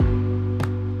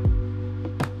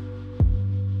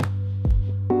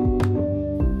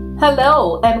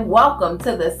Hello, and welcome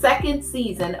to the second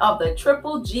season of the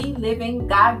Triple G Living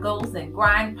God Goals and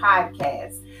Grind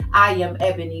podcast. I am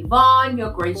Ebony Vaughn, your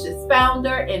gracious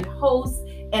founder and host,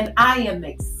 and I am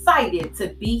excited to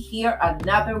be here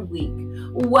another week.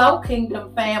 Well,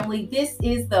 Kingdom family, this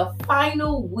is the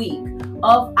final week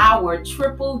of our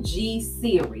Triple G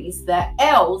series, the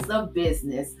L's of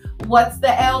business. What's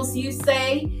the L's you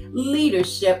say?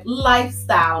 Leadership,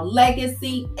 lifestyle,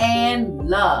 legacy, and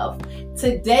love.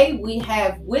 Today we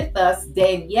have with us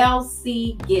Danielle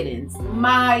C. Giddens,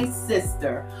 my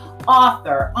sister,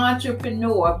 author,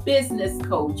 entrepreneur, business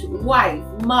coach, wife,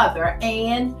 mother,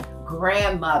 and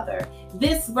grandmother.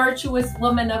 This virtuous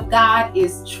woman of God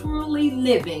is truly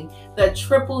living the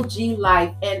Triple G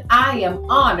life, and I am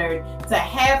honored to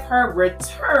have her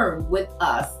return with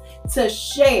us to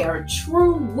share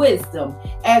true wisdom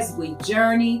as we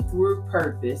journey through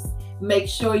purpose. Make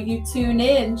sure you tune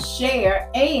in,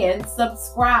 share, and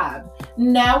subscribe.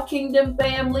 Now, Kingdom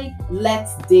family,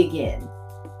 let's dig in.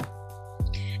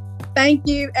 Thank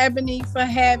you, Ebony, for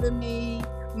having me,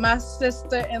 my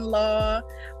sister-in-law.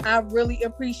 I really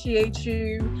appreciate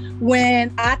you.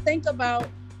 When I think about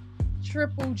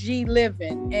Triple G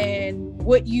living and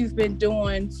what you've been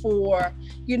doing for,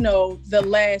 the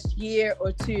last year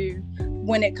or two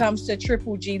when it comes to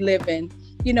Triple G living,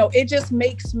 it just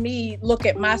makes me look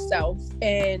at myself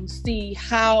and see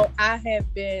how I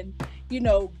have been,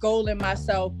 goaling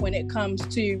myself when it comes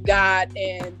to God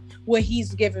and what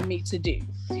He's given me to do.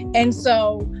 And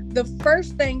so the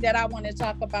first thing that I want to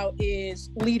talk about is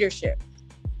leadership.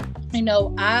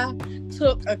 I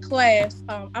took a class.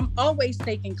 I'm always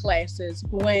taking classes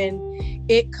when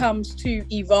it comes to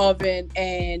evolving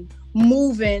and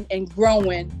moving and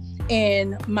growing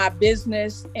in my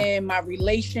business and my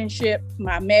relationship,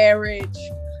 my marriage,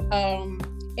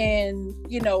 and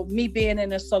me being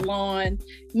in a salon,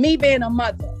 me being a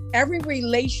mother. Every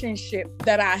relationship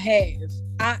that I have,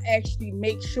 I actually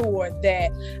make sure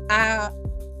that I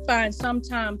find some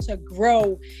time to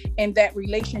grow in that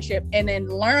relationship and then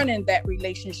learn in that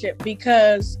relationship,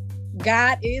 because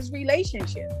God is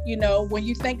relationship. When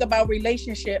you think about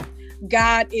relationship,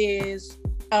 God is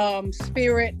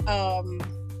spirit.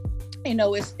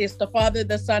 It's the Father,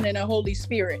 the Son, and the Holy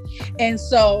Spirit. And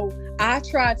so I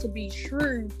try to be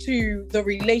true to the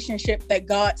relationship that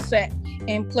God set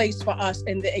in place for us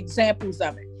and the examples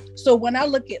of it. So when I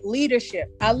look at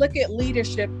leadership,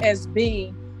 as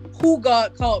being who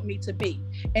God called me to be.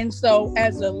 And so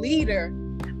as a leader,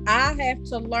 I have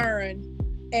to learn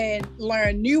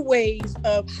new ways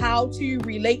of how to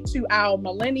relate to our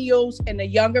millennials and the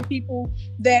younger people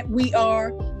that we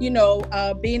are,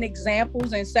 being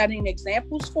examples and setting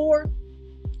examples for.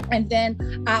 And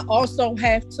then I also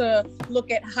have to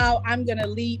look at how I'm going to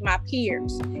lead my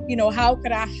peers.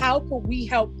 How could we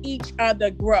help each other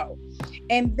grow?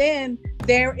 And then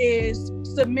there is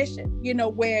submission,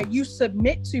 where you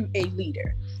submit to a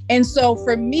leader. And so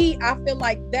for me, I feel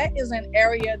like that is an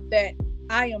area that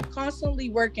I am constantly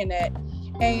working at.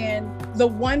 And the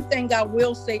one thing I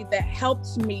will say that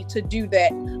helps me to do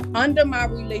that under my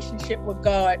relationship with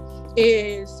God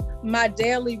is my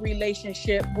daily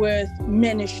relationship with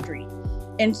ministry.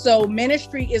 And so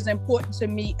ministry is important to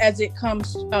me as it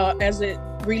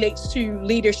relates to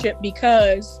leadership,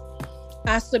 because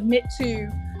I submit to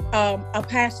a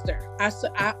pastor.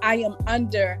 I am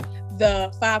under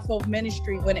the fivefold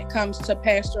ministry when it comes to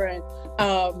pastoring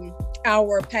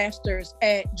our pastors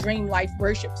at Dream Life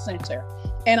Worship Center.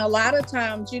 And a lot of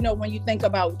times, when you think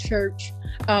about church,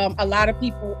 a lot of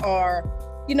people are,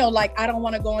 like, I don't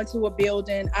want to go into a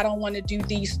building. I don't want to do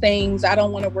these things. I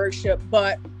don't want to worship.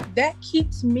 But that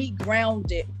keeps me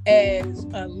grounded as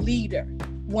a leader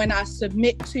when I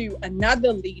submit to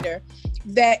another leader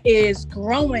that is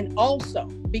growing also,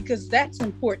 because that's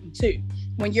important too.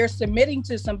 When you're submitting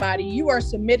to somebody, you are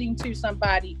submitting to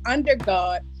somebody under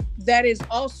God that is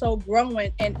also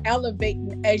growing and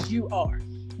elevating as you are.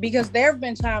 Because there have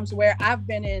been times where I've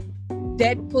been in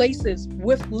dead places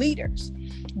with leaders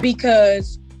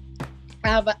because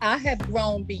I have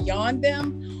grown beyond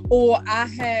them, or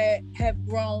I have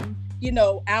grown,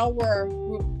 our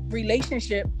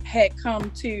relationship had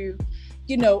come to,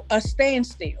 a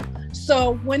standstill.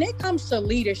 So when it comes to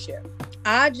leadership,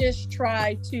 I just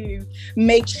try to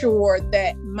make sure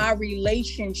that my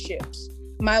relationships,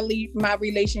 my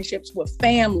relationships with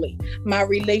family, my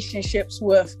relationships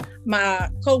with my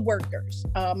coworkers,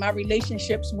 my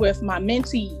relationships with my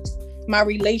mentees, my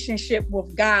relationship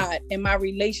with God, and my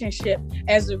relationship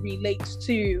as it relates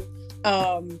to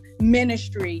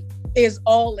ministry is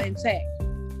all intact.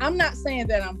 I'm not saying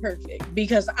that I'm perfect,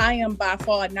 because I am by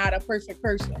far not a perfect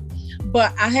person,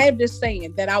 but I have this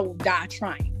saying that I will die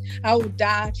trying. I will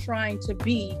die trying to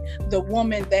be the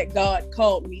woman that God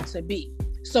called me to be.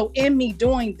 So in me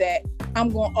doing that, I'm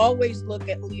going to always look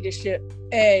at leadership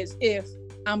as if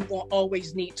I'm going to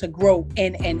always need to grow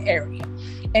in an area.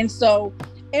 And so,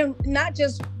 and not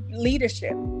just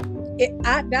leadership,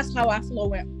 that's how I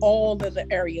flow in all of the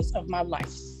areas of my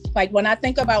life. Like when I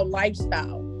think about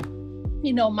lifestyle,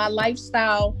 my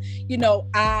lifestyle,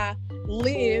 I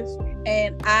live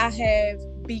and I have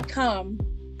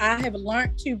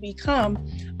learned to become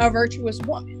a virtuous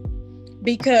woman.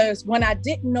 Because when I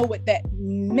didn't know what that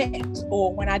meant,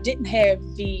 or when I didn't have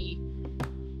the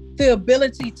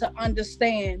ability to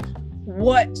understand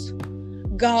what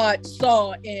God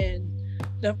saw in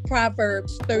the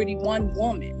Proverbs 31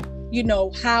 woman,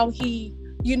 how he,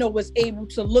 was able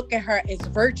to look at her as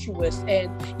virtuous and,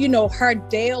 her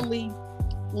daily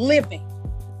living.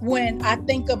 When I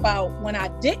think about when I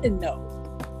didn't know,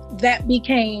 that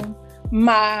became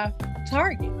my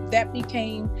target. That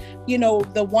became,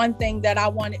 the one thing that I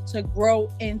wanted to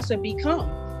grow and to become.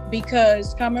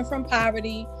 Because coming from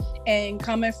poverty and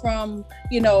coming from,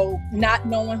 not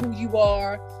knowing who you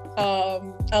are,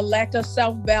 a lack of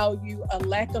self-value, a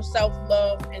lack of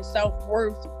self-love and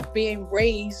self-worth, being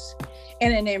raised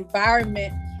in an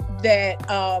environment that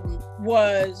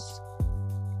was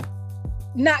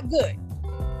not good.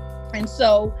 And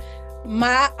so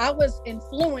I was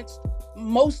influenced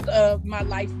most of my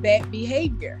life, bad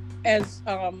behavior as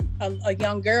a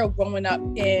young girl growing up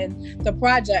in the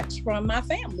projects from my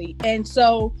family. And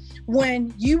so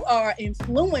when you are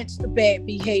influenced bad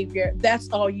behavior, that's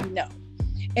all you know.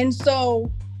 And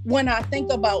so when I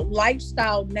think about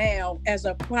lifestyle now as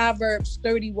a Proverbs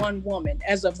 31 woman,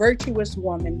 as a virtuous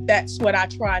woman, that's what I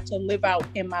try to live out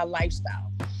in my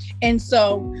lifestyle. And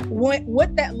so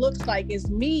what that looks like is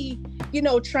me,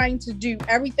 trying to do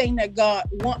everything that God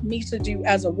wants me to do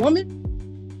as a woman.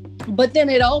 But then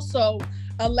it also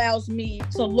allows me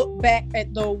to look back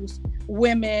at those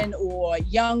women or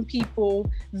young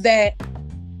people that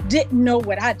didn't know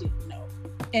what I didn't know.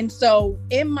 And so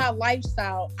in my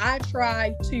lifestyle, I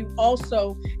try to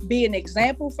also be an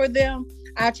example for them.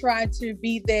 I try to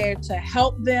be there to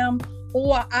help them,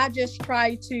 or I just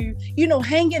try to,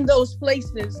 hang in those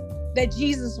places that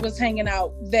Jesus was hanging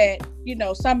out that,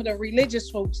 some of the religious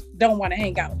folks don't want to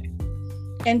hang out in.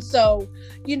 And so,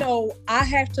 I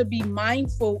have to be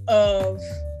mindful of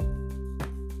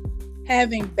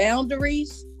having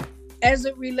boundaries as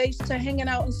it relates to hanging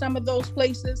out in some of those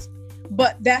places.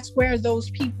 But that's where those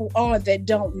people are that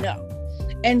don't know.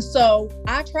 And so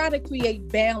I try to create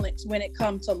balance when it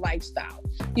comes to lifestyle.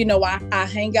 I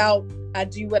hang out, I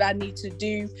do what I need to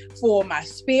do for my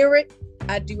spirit.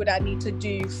 I do what I need to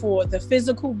do for the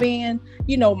physical being,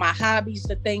 my hobbies,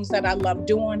 the things that I love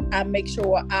doing. I make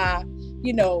sure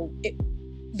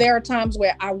there are times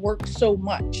where I work so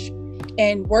much,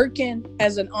 and working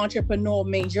as an entrepreneur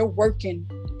means you're working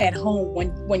at home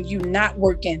when you're not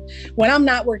working. When I'm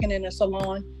not working in a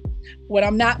salon, when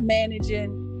I'm not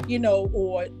managing,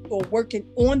 or working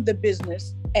on the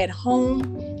business at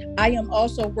home, I am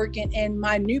also working in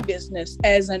my new business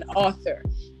as an author.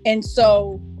 And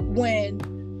so when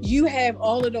you have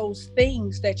all of those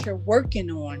things that you're working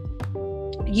on,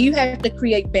 you have to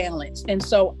create balance. And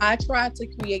so I try to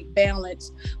create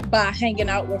balance by hanging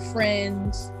out with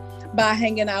friends, by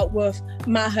hanging out with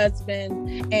my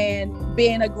husband, and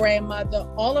being a grandmother,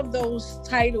 all of those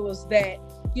titles that,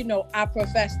 I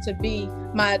profess to be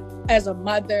as a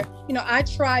mother. I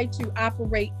try to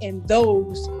operate in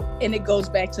those, and it goes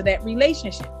back to that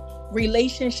relationship.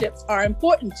 Relationships are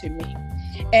important to me.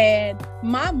 And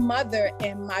my mother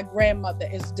and my grandmother,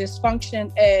 as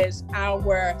dysfunction as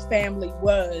our family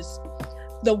was,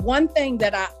 the one thing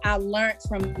that I learned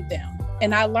from them,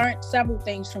 and I learned several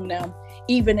things from them,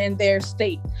 even in their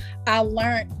state, I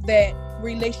learned that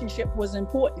relationship was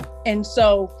important. And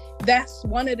so that's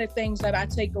one of the things that I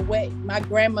take away. My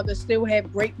grandmother still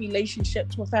had great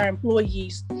relationships with her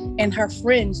employees and her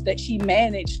friends that she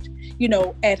managed,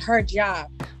 at her job.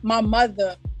 My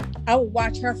mother, I would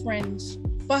watch her friends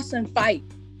fuss and fight,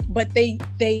 but they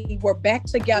were back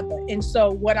together. And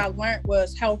so what I learned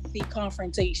was healthy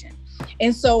confrontation.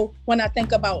 And so when I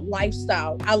think about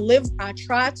lifestyle, I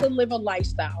try to live a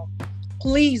lifestyle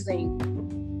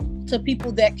pleasing to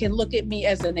people that can look at me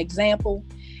as an example.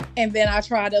 And then I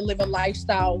try to live a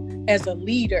lifestyle as a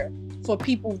leader for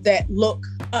people that look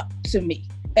up to me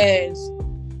as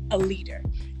a leader.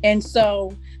 And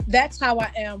so that's how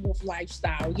I am with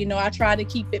lifestyle. I try to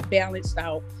keep it balanced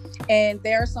out. And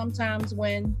there are some times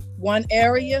when one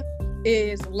area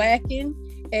is lacking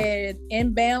and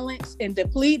imbalanced and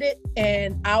depleted,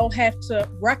 and I'll have to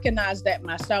recognize that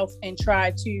myself and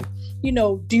try to,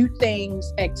 do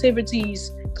things,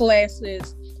 activities,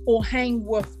 classes, or hang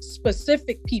with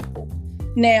specific people.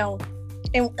 Now,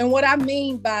 and what I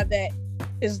mean by that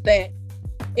is that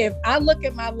if I look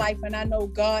at my life and I know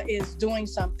God is doing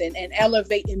something and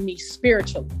elevating me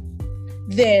spiritually,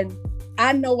 then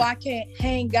I know I can't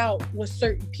hang out with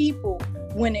certain people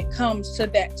when it comes to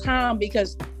that time,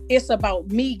 because it's about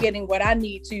me getting what I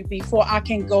need to before I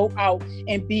can go out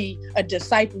and be a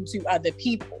disciple to other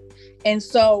people. And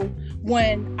so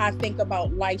when I think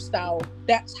about lifestyle,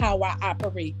 that's how I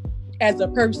operate as a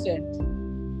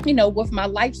person, with my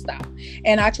lifestyle.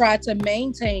 And I try to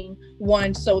maintain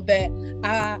one so that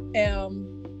I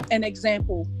am an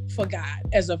example for God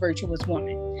as a virtuous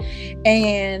woman.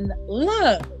 And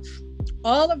love,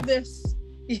 all of this,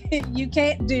 you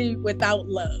can't do without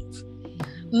love.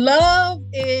 Love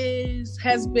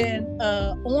has been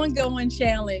an ongoing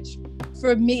challenge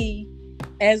for me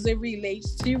as it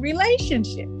relates to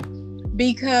relationship,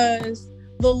 because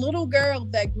the little girl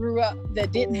that grew up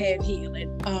that didn't have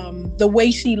healing, the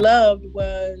way she loved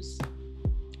was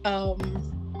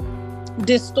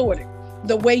distorted.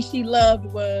 The way she loved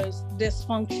was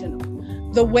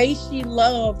dysfunctional. The way she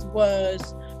loved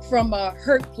was from a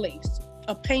hurt place,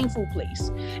 a painful place.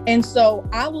 And so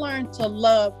I learned to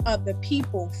love other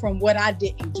people from what I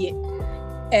didn't get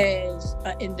as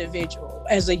an individual,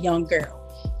 as a young girl.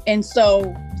 And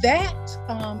so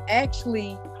that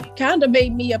actually kind of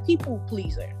made me a people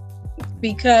pleaser,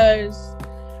 because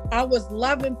I was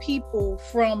loving people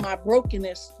from my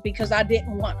brokenness, because I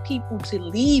didn't want people to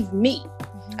leave me.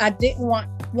 I didn't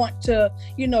want to,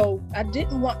 I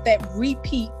didn't want that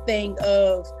repeat thing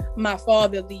of my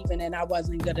father leaving and I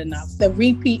wasn't good enough. The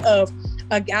repeat of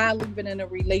a guy leaving in a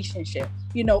relationship,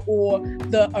 or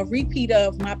a repeat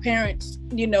of my parents,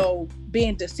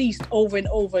 being deceased over and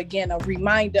over again, a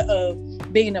reminder of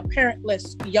being a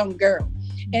parentless young girl.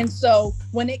 And so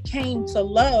when it came to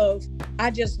love,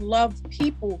 I just loved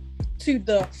people to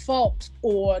the fault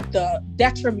or the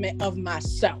detriment of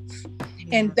myself.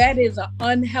 And that is an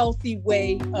unhealthy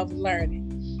way of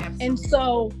learning. Absolutely. And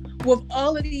so with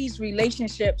all of these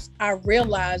relationships, I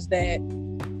realized that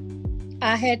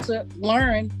I had to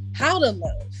learn how to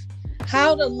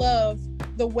love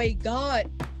the way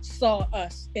God saw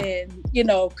us in,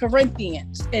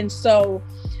 Corinthians. And so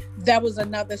that was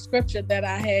another scripture that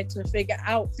I had to figure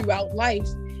out throughout life.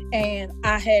 And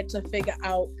I had to figure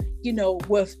out,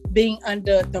 with being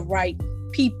under the right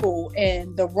people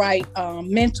and the right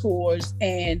mentors,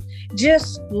 and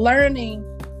just learning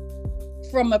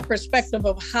from a perspective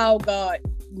of how God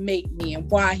made me and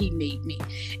why he made me.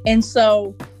 And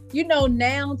so,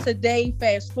 now today,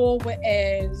 fast forward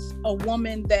as a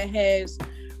woman that has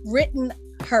written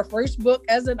her first book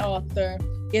as an author.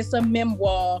 It's a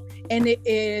memoir, and it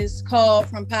is called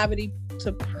From Poverty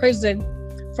and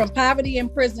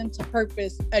Prison to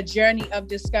Purpose, A Journey of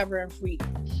Discovering Freedom.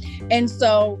 And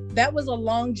so that was a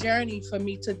long journey for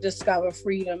me to discover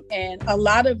freedom. And a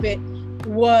lot of it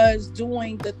was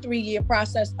doing the 3-year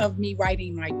process of me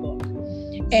writing my book.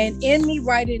 And in me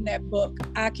writing that book,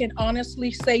 I can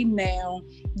honestly say now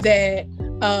that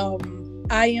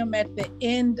I am at the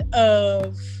end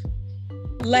of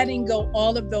letting go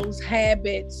all of those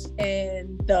habits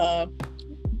and the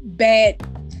bad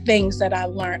things that I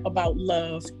learned about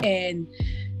love, and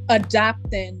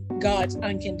adopting God's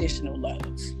unconditional love.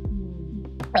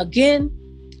 Again,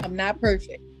 I'm not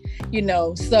perfect,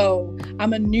 so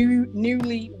I'm a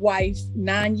newly wife,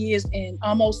 9 years in,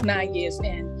 almost 9 years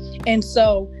in. And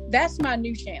so that's my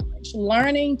new challenge.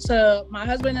 My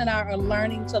husband and I are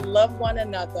learning to love one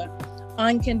another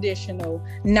unconditional,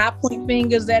 not point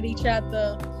fingers at each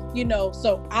other,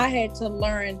 so I had to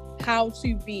learn how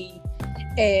to be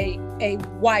a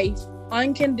wife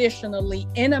unconditionally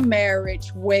in a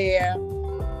marriage where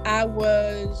I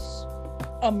was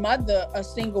a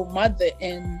single mother,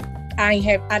 and I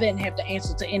didn't have to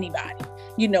answer to anybody,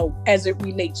 as it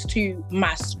relates to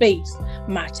my space,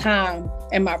 my time,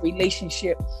 and my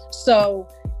relationship. So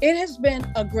it has been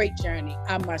a great journey,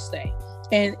 I must say.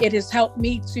 And it has helped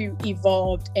me to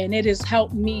evolve, and it has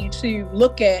helped me to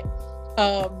look at,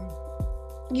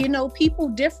 people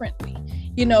differently,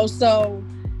 so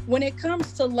when it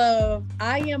comes to love,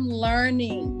 I am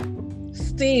learning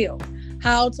still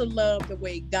how to love the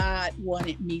way God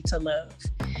wanted me to love.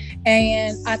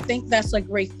 And I think that's a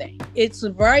great thing. It's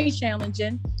very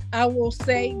challenging. I will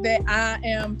say that I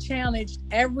am challenged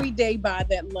every day by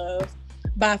that love,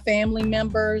 by family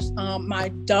members. My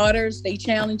daughters, they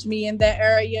challenge me in that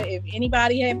area. If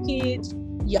anybody have kids,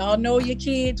 y'all know your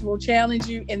kids will challenge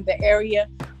you in the area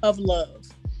of love.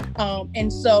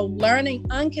 And so learning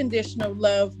unconditional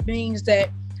love means that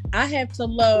I have to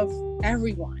love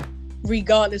everyone,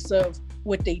 regardless of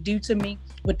what they do to me,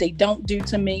 what they don't do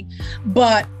to me.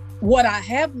 But what I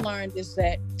have learned is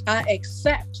that I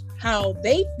accept how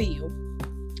they feel,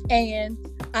 and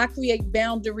I create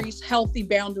boundaries, healthy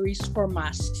boundaries for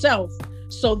myself,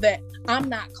 so that I'm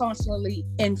not constantly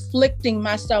inflicting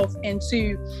myself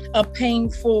into a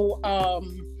painful,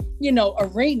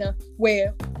 arena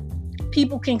where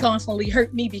people can constantly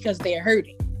hurt me because they're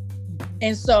hurting.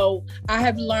 And so I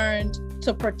have learned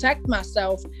to protect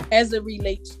myself as it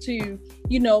relates to,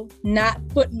 not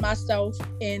putting myself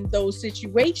in those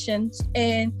situations.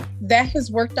 And that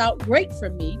has worked out great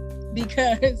for me,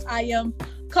 because I am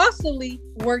constantly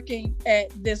working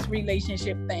at this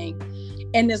relationship thing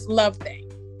and this love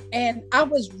thing. And I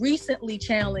was recently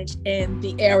challenged in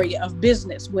the area of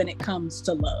business when it comes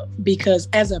to love, because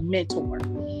as a mentor.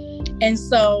 And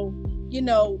so,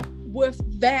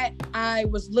 with that, I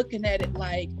was looking at it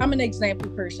like, I'm an example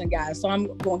person, guys. So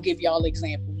I'm going to give y'all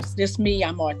examples. This me,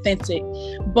 I'm authentic.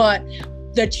 But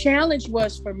the challenge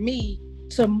was for me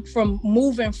from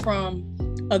moving from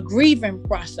a grieving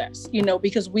process,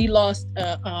 because we lost,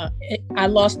 I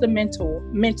lost a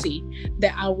mentee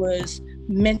that I was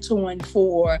mentoring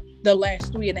for the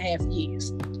last 3.5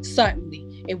 years.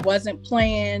 Suddenly, it wasn't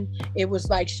planned. It was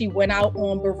like she went out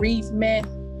on bereavement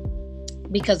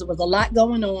because there was a lot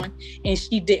going on, and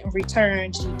she didn't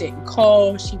return. She didn't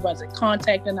call. She wasn't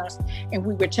contacting us, and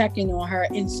we were checking on her.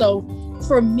 And so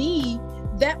for me,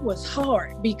 that was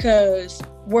hard, because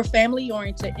we're family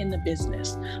oriented in the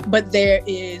business, but there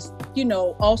is,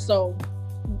 also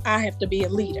I have to be a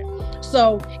leader.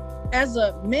 So as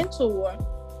a mentor,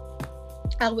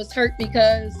 I was hurt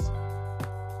because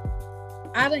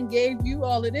I done gave you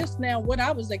all of this. Now, what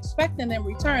I was expecting in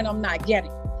return, I'm not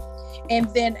getting.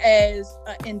 And then as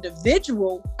an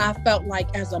individual, I felt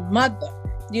like as a mother,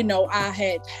 I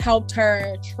had helped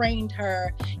her, trained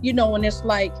her, and it's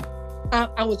like,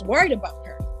 I was worried about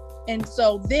her. And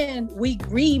so then we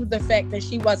grieved the fact that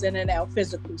she wasn't in our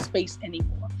physical space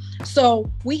anymore. So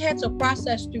we had to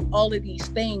process through all of these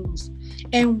things.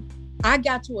 And I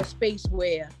got to a space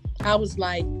where I was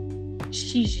like,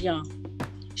 she's young.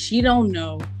 She don't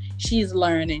know. She's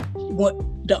learning.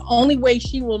 The only way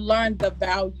she will learn the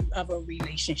value of a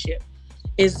relationship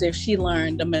is if she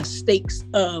learned the mistakes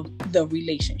of the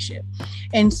relationship.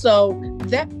 And so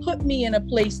that put me in a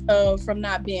place of, from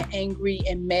not being angry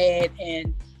and mad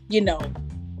and,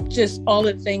 just all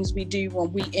the things we do when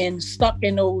we stuck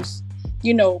in those,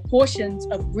 portions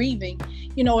of grieving.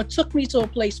 It took me to a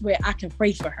place where I can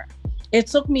pray for her. It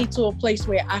took me to a place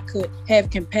where I could have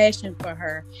compassion for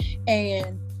her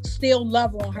and still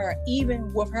love on her,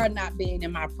 even with her not being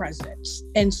in my presence.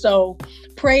 And so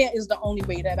prayer is the only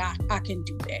way that I can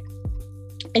do that.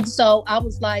 And so I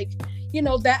was like,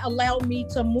 that allowed me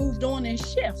to move on and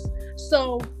shift.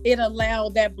 So it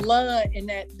allowed that blood and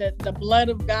that the blood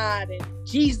of God and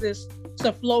Jesus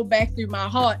to flow back through my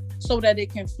heart, so that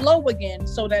it can flow again,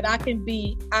 so that I can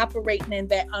be operating in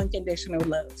that unconditional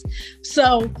love.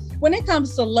 So when it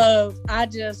comes to love, I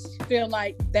just feel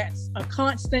like that's a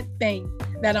constant thing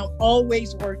that I'm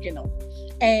always working on.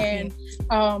 And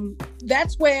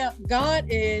that's where God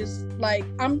is like,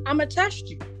 I'm gonna test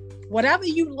you. Whatever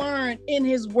you learn in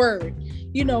his word,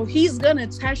 he's gonna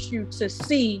test you to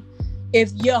see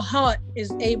if your heart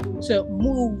is able to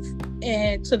move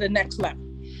to the next level.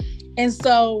 And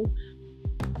so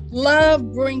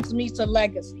love brings me to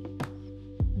legacy.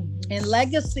 And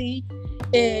legacy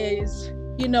is,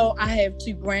 I have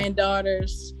two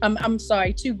granddaughters.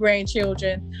 Two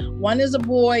grandchildren. One is a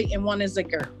boy and one is a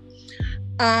girl.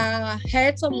 I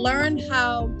had to learn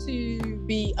how to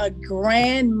be a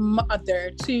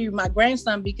grandmother to my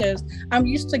grandson because I'm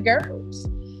used to girls.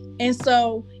 And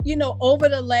so, over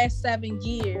the last 7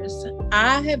 years,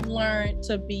 I have learned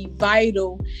to be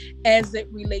vital as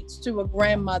it relates to a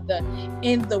grandmother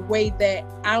in the way that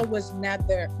I was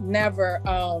never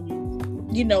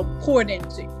poured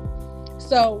into.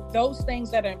 So those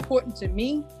things that are important to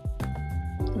me,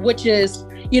 which is,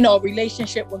 a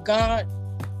relationship with God,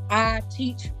 I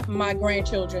teach my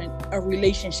grandchildren a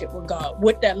relationship with God,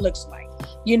 what that looks like.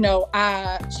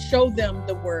 I show them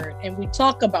the word and we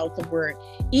talk about the word,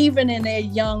 even in their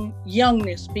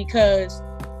youngness, because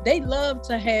they love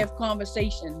to have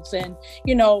conversations. And,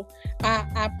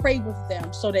 I pray with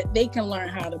them so that they can learn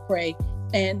how to pray.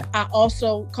 And I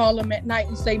also call them at night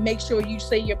and say, make sure you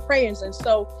say your prayers. And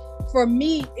so for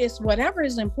me, it's whatever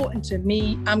is important to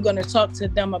me, I'm going to talk to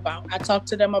them about. I talk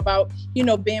to them about,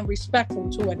 being respectful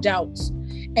to adults.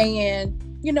 And,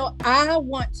 I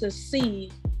want to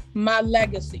see my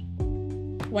legacy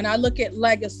when I look at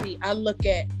legacy, I look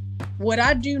at what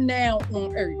I do now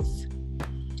on earth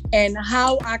and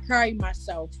how I carry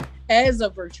myself as a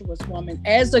virtuous woman,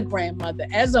 as a grandmother,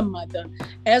 as a mother,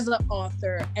 as an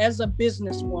author, as a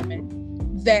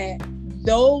businesswoman, that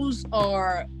those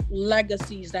are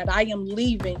legacies that I am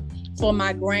leaving for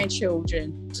my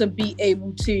grandchildren to be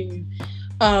able to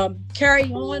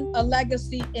carry on a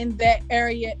legacy in that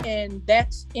area. And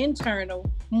that's internal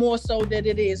more so than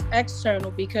it is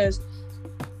external, because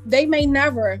they may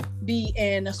never be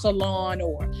in a salon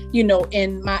or,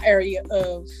 in my area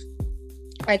of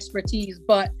expertise.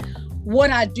 But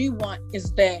what I do want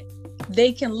is that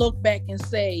they can look back and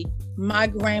say, my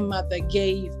grandmother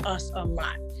gave us a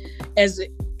lot as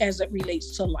it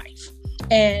relates to life,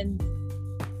 and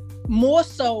more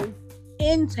so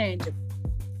intangible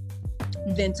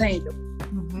than tangible,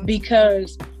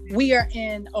 because we are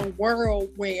in a world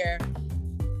where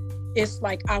it's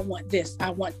like, I want this,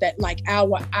 I want that, like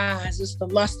our eyes, it's the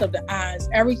lust of the eyes,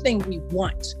 everything we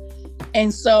want.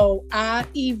 And so I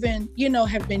even,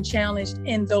 have been challenged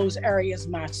in those areas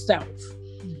myself.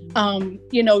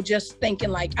 Just thinking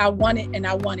like, I want it and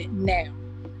I want it now.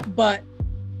 But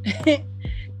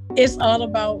it's all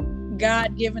about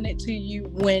God giving it to you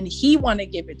when He want to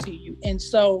give it to you. And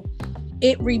so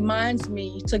it reminds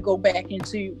me to go back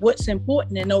into what's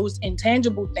important, and those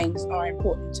intangible things are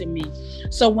important to me.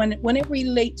 So when it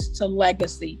relates to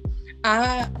legacy,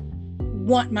 I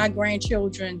want my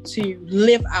grandchildren to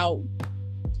live out,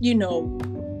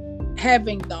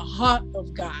 having the heart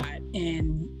of God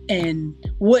and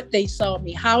what they saw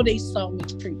me, how they saw me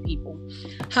treat people,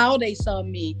 how they saw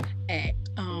me act,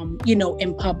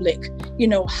 in public,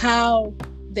 how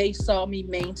they saw me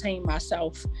maintain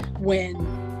myself when,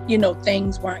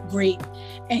 things weren't great,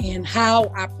 and how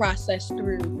I processed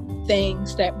through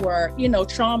things that were,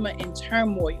 trauma and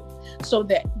turmoil, so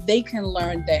that they can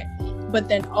learn that, but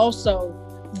then also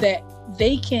that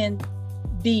they can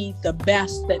be the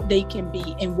best that they can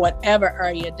be in whatever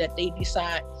area that they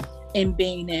decide in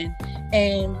being in,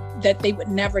 and that they would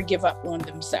never give up on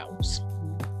themselves.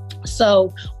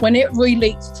 So when it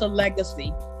relates to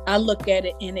legacy, I look at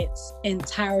it in its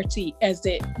entirety as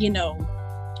it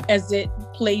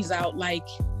plays out. Like,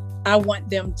 I want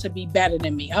them to be better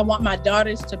than me. I want my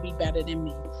daughters to be better than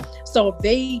me. So if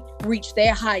they reach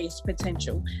their highest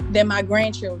potential, then my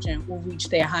grandchildren will reach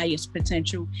their highest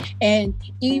potential. And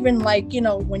even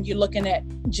when you're looking at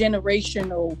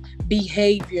generational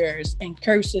behaviors and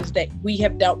curses that we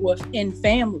have dealt with in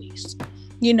families,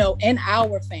 in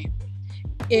our family,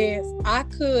 if I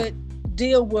could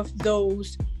deal with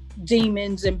those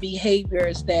demons and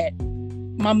behaviors that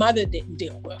my mother didn't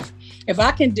deal with, if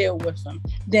I can deal with them,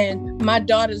 then my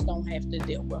daughters don't have to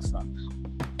deal with them.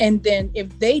 And then if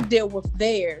they deal with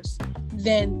theirs,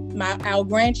 then our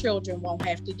grandchildren won't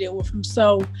have to deal with them.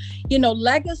 So,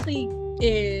 legacy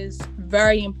is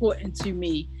very important to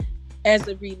me as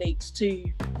it relates to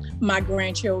my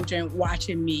grandchildren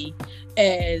watching me,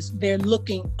 as they're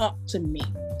looking up to me,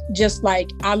 just like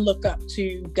I look up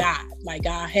to God. Like,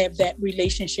 I have that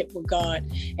relationship with God,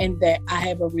 and that I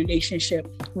have a relationship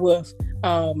with,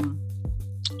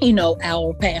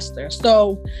 our pastor.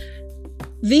 So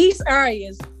these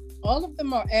areas, all of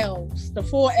them are L's. The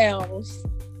 4 L's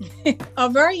are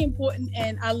very important,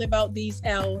 and I live out these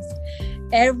L's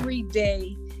every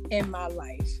day in my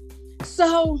life.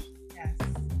 So, yes.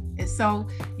 And so,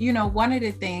 one of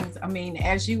the things,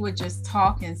 as you were just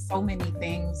talking, so many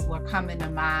things were coming to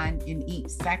mind in each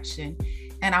section.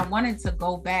 And I wanted to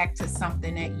go back to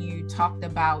something that you talked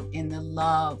about in the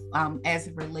love, as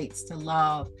it relates to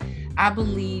love. I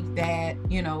believe that,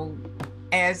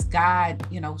 as God,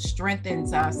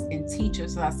 strengthens us and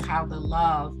teaches us how to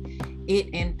love,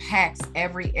 it impacts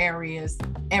every area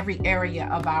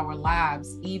of our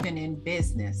lives, even in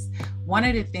business. One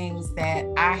of the things that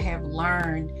I have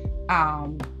learned,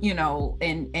 and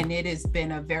it has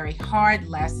been a very hard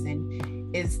lesson,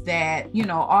 is that,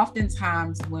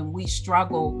 oftentimes when we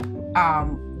struggle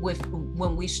with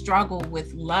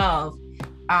love,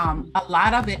 a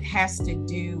lot of it has to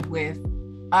do with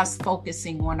us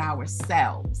focusing on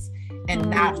ourselves and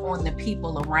not on the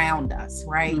people around us,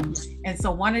 right? And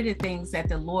so one of the things that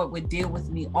the Lord would deal with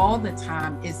me all the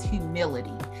time is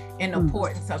humility, and the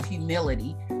importance of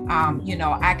humility.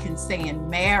 I can say in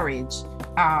marriage,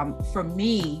 for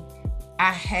me,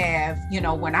 I have,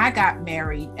 when I got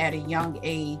married at a young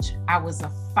age, I was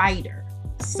a fighter.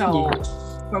 So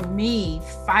for me,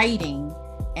 fighting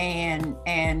and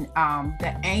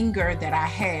the anger that I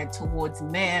had towards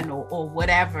men or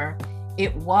whatever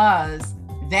it was,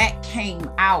 that came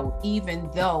out even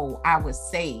though I was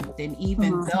saved and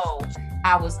even though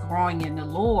I was growing in the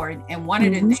Lord. And one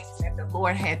of the things that the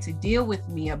Lord had to deal with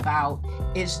me about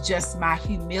is just my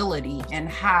humility and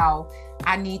how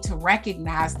I need to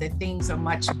recognize that things are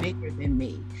much bigger than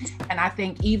me. And I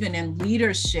think even in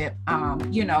leadership,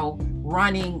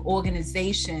 running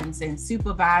organizations and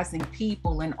supervising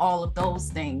people and all of those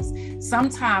things,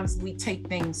 sometimes we take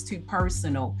things too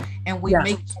personal and we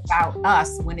make it about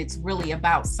us when it's really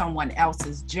about someone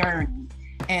else's journey.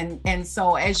 And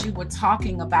so as you were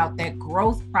talking about that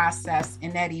growth process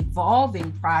and that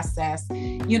evolving process,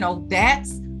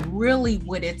 that's really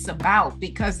what it's about,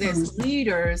 because as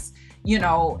leaders,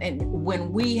 and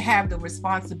when we have the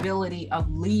responsibility of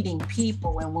leading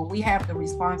people and when we have the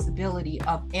responsibility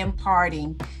of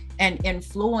imparting and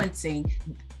influencing,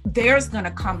 there's going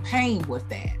to come pain with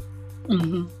that.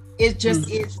 It just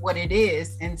is what it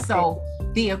is. And so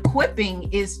the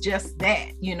equipping is just that,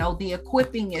 the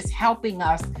equipping is helping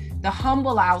us to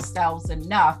humble ourselves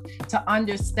enough to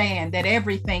understand that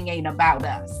everything ain't about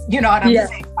us. You know what I'm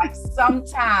saying? Like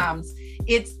sometimes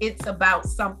it's about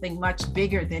something much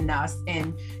bigger than us.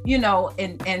 And,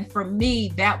 and for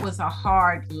me, that was a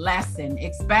hard lesson,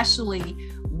 especially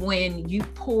when you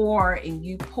pour and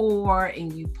you pour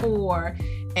and you pour,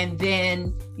 and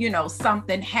then,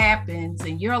 something happens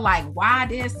and you're like, why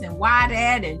this and why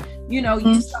that? And, you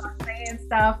start saying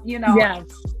stuff,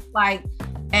 like,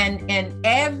 and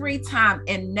every time,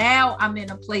 and now I'm in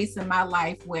a place in my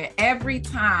life where every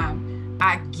time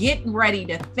I get ready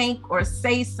to think or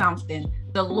say something,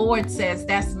 the Lord says,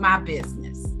 that's my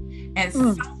business. And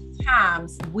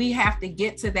sometimes we have to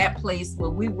get to that place where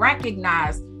we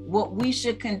recognize what we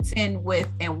should contend with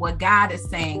and what God is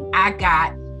saying,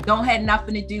 don't have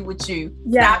nothing to do with you.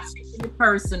 Stop taking it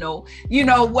personal.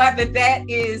 Whether that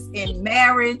is in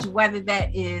marriage, whether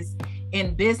that is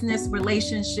in business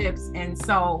relationships. And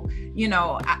so,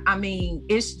 I mean,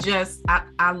 it's just,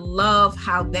 I love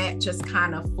how that just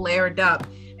kind of flared up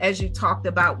as you talked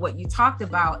about what you talked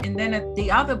about. And then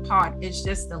the other part is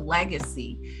just the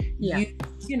legacy. You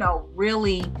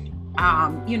really,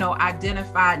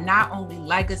 identify not only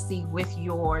legacy with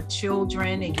your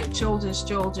children and your children's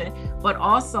children, but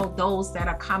also those that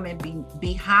are coming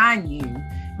behind you.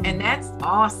 And that's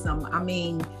awesome. I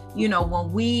mean,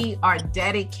 when we are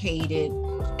dedicated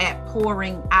at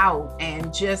pouring out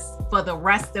and just for the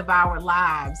rest of our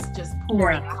lives, just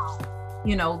pouring out,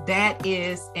 that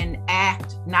is an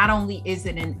act. Not only is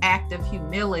it an act of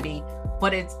humility,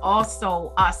 but it's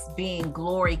also us being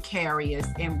glory carriers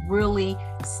and really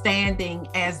standing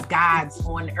as gods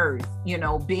on earth,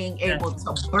 being able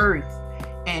to birth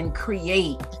and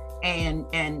create and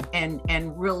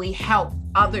really help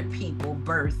other people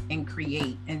birth and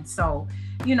create. And so,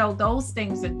 those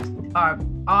things are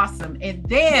awesome. And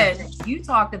then you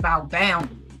talked about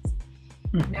boundaries.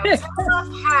 Now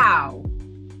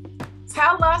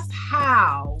tell us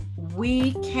how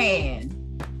we can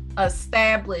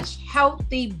establish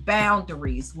healthy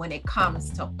boundaries when it comes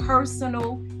to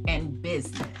personal and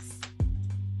business.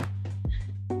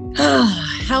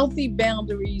 Healthy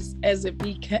boundaries as it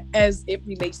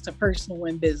relates to personal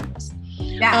and business.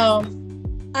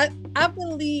 I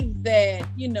believe that,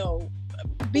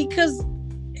 because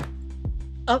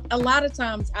a lot of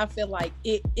times I feel like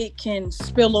it can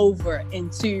spill over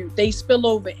into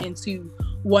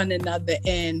one another.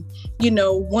 And,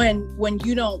 when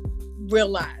you don't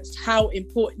realize how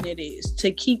important it is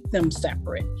to keep them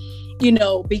separate,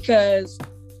 because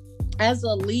as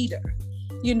a leader,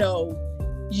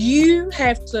 you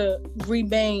have to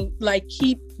remain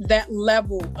keep that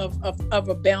level of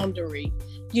a boundary,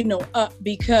 up,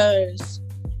 because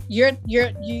you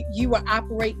are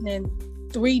operating in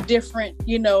three different,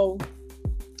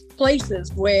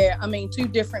 places where, two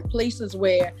different places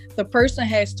where the person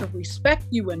has to respect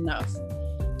you enough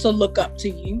to look up to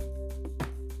you.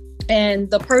 And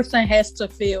the person has to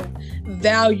feel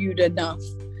valued enough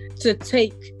to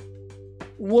take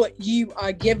what you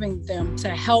are giving them to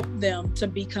help them to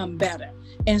become better.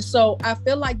 And so I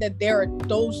feel like that there are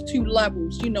those two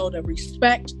levels, the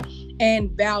respect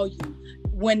and value.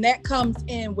 When that comes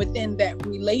in within that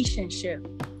relationship,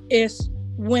 it's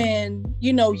when,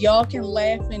 y'all can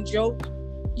laugh and joke,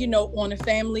 on a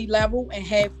family level and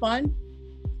have fun.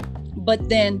 But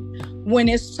then when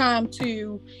it's time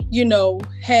to,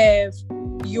 have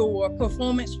your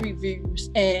performance reviews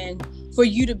and for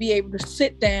you to be able to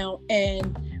sit down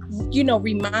and,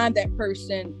 remind that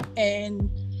person and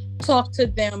talk to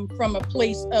them from a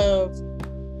place of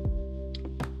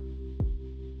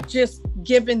just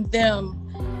giving them,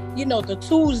 the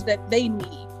tools that they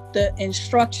need, the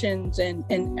instructions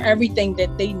and everything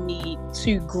that they need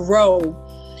to grow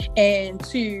and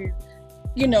to,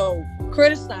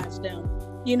 criticize them,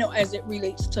 as it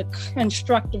relates to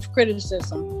constructive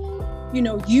criticism.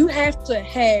 You have to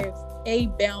have a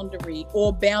boundary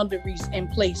or boundaries in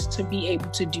place to be able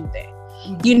to do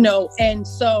that. And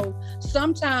so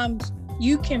sometimes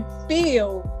you can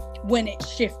feel when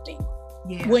it's shifting,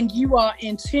 when you are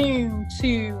in tune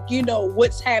to,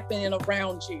 what's happening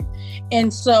around you.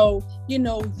 And so,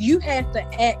 you have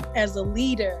to act as a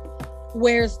leader,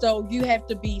 whereas though you have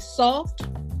to be soft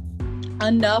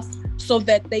enough so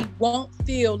that they won't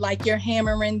feel like you're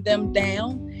hammering them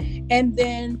down. And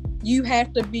then you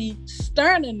have to be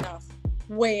stern enough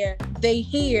where they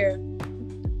hear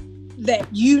that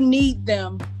you need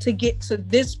them to get to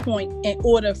this point in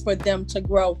order for them to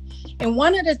grow. And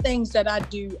one of the things that I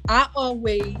do, I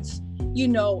always,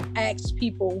 ask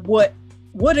people, what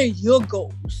are your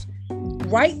goals?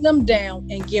 Write them down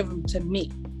and give them to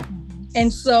me.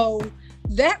 And so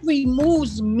that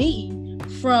removes me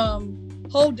from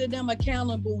holding them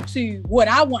accountable to what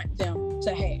I want them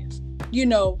to have.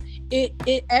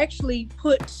 It actually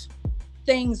puts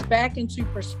things back into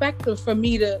perspective for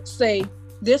me to say,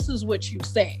 this is what you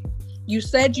said. You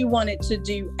said you wanted to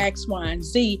do X, Y, and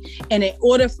Z. And in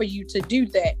order for you to do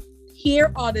that,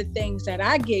 here are the things that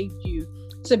I gave you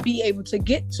to be able to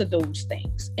get to those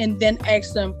things. And then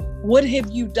ask them, what have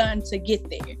you done to get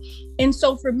there? And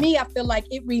so for me, I feel like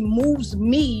it removes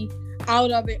me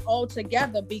out of it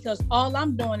altogether, because all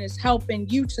I'm doing is helping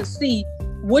you to see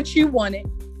what you wanted,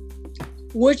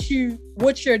 what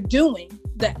you're doing,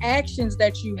 the actions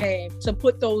that you have to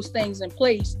put those things in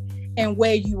place, and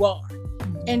where you are.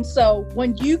 And so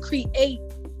when you create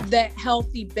that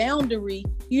healthy boundary,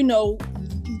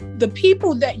 the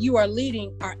people that you are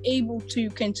leading are able to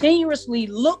continuously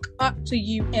look up to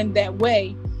you in that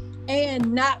way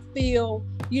and not feel,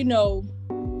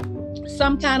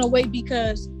 some kind of way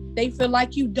because they feel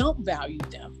like you don't value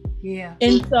them. Yeah.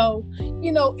 And so,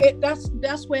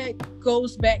 that's where it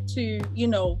goes back to,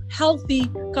 healthy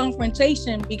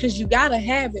confrontation, because you got to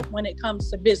have it when it comes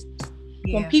to business.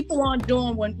 Yeah. When people aren't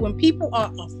doing, when people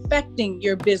are affecting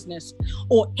your business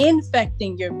or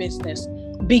infecting your business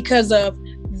because of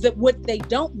what they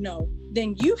don't know,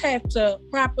 then you have to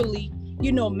properly,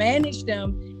 manage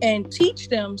them and teach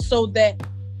them so that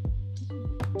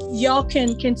y'all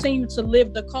can continue to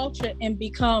live the culture and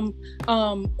become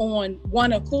on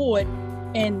one accord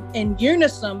and in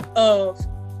unison of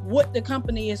what the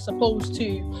company is supposed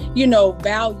to,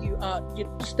 value,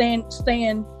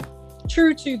 stand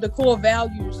true to the core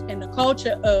values and the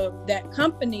culture of that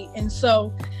company. And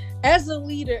so as a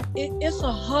leader, it's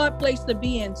a hard place to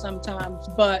be in sometimes,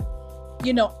 but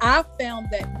I found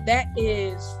that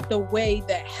is the way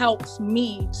that helps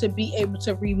me to be able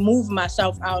to remove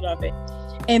myself out of it.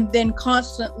 And then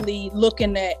constantly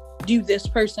looking at, do this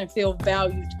person feel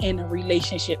valued in a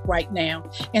relationship right now?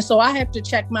 And so I have to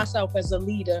check myself as a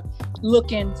leader,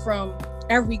 looking from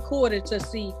every quarter to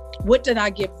see, what did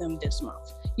I give them this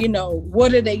month?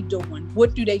 What are they doing?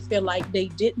 What do they feel like they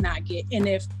did not get? And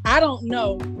if I don't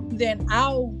know, then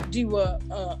I'll do a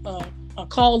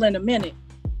call in a minute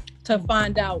to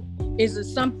find out, is it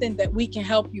something that we can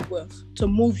help you with to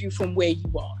move you from where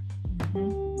you are?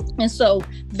 Mm-hmm. And so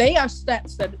they are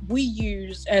steps that we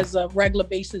use as a regular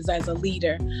basis as a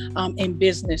leader in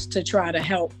business to try to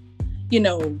help,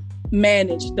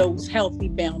 manage those healthy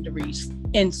boundaries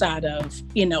inside of,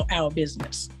 our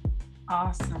business.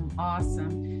 Awesome.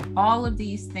 All of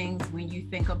these things, when you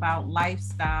think about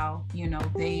lifestyle,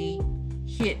 they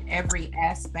hit every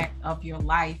aspect of your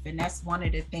life. And that's one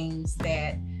of the things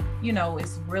that,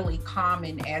 is really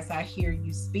common as I hear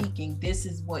you speaking. This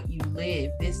is what you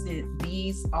live.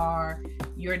 These are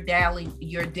your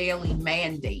daily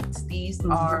mandates. These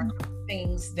are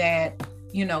things that,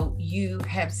 you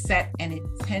have set an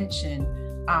intention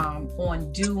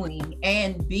on doing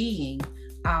and being.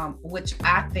 Which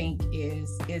I think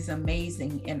is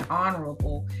amazing and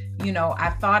honorable. I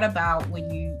thought about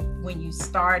when you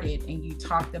started and you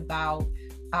talked about,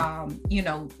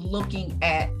 looking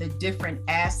at the different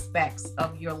aspects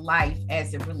of your life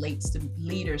as it relates to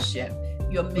leadership,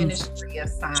 your ministry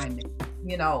assignment,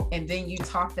 and then you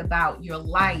talked about your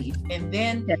life and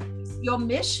then your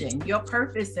mission, your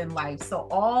purpose in life. So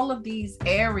all of these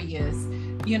areas,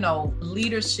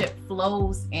 leadership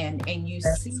flows in, and you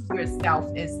see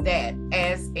yourself as that,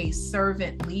 as a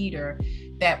servant leader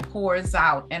that pours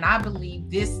out. And I believe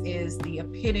this is the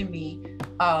epitome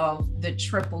of the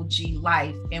Triple G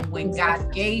life. And when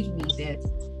God gave me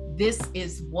this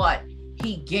is what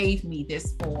he gave me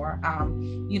this for.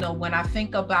 When I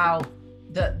think about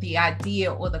the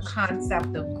idea or the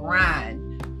concept of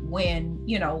grind, when,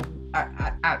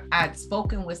 I'd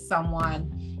spoken with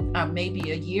someone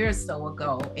maybe a year or so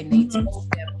ago, and they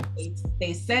told them,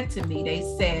 they said to me, they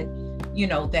said, you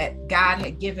know, that God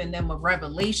had given them a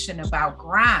revelation about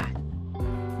grind.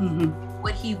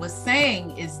 What he was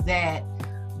saying is that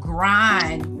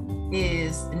grind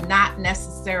is not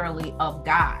necessarily of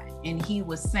God. And he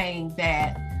was saying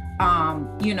that,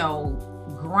 you know,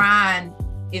 grind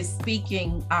is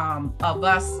speaking of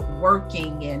us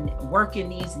working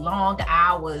these long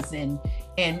hours and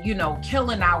you know,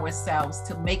 killing ourselves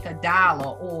to make a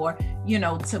dollar, or you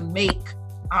know, to make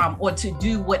or to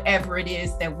do whatever it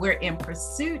is that we're in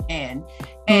pursuit in.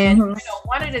 And you know,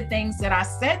 one of the things that I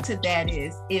said to that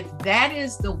is, if that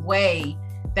is the way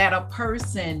that a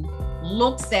person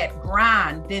looks at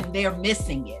grind, then they're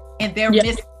missing it, and they're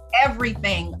missing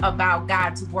everything about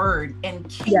God's word and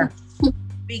kingdom.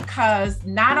 Because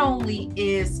not only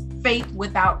is faith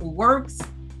without works,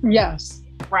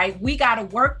 right, we got to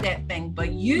work that thing,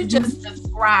 but you just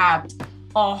described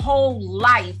a whole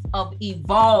life of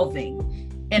evolving,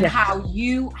 and how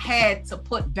you had to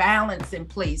put balance in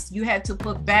place. You had to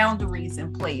put boundaries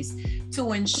in place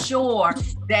to ensure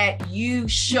that you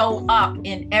show up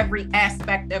in every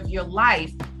aspect of your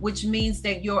life, which means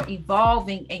that you're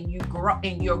evolving and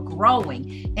you're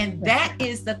growing. And that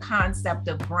is the concept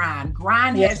of grind.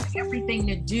 Grind has everything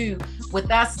to do with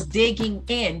us digging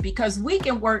in, because we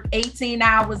can work 18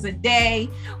 hours a day,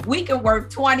 we can work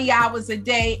 20 hours a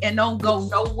day and don't go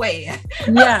nowhere.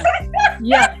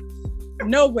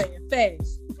 Nowhere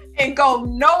fast. And go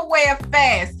nowhere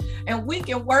fast. And we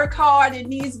can work hard in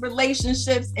these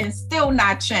relationships and still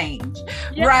not change.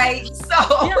 Right?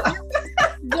 So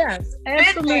yes,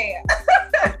 absolutely.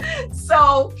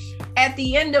 So at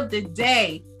the end of the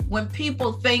day, when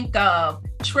people think of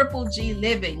Triple G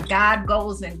living, God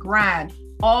goes and grind,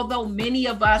 although many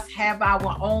of us have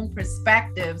our own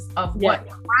perspectives of what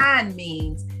grind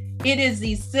means, it is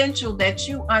essential that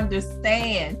you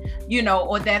understand, you know,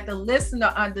 or that the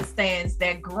listener understands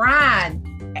that grind,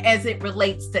 as it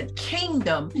relates to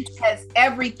kingdom, has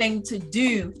everything to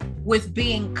do with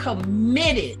being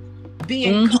committed.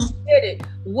 Committed.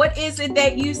 What is it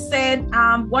that you said?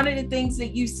 One of the things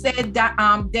that you said,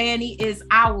 Danny, is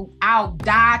I'll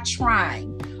die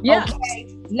trying.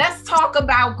 Okay, let's talk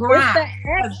about grind.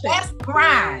 That's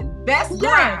grind. That's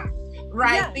grind,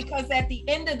 right? Because at the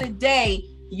end of the day,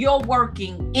 you're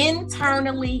working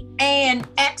internally and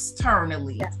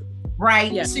externally,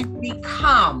 right? To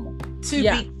become.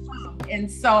 And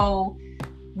so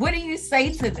what do you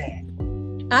say to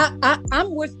that?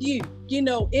 I'm with you. You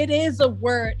know, it is a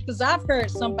word, because I've heard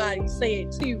somebody say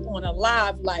it too on a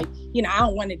live, like, you know, I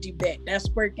don't want to do that. That's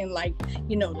working like,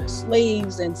 you know, the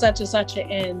slaves and such and such.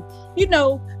 And, you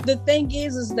know, the thing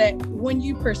is that when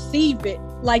you perceive it,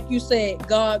 like you said,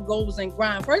 God goes and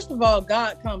grind. First of all,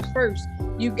 God comes first.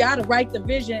 You got to write the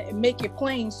vision and make it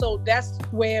plain. So that's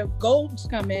where goals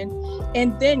come in.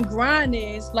 And then grind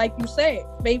is, like you said,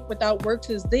 faith without works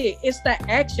is dead. It's the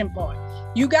action part.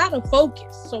 You got to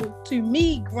focus. So to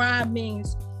me, grind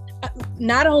means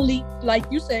not only, like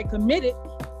you said, committed,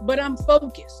 but I'm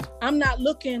focused. I'm not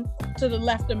looking to the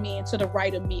left of me and to the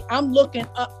right of me. I'm looking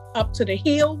up to the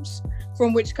hills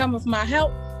from which cometh my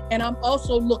help. And I'm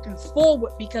also looking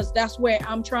forward, because that's where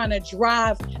I'm trying to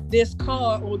drive this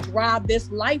car or drive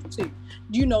this life to,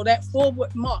 you know, that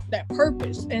forward mark, that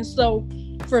purpose. And so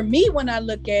for me, when I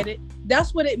look at it,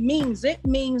 that's what it means. It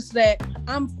means that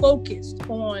I'm focused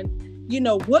on, you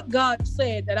know, what God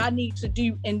said that I need to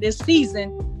do in this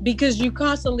season, because you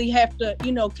constantly have to,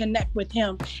 you know, connect with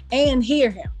him and hear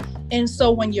him. And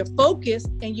so when you're focused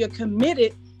and you're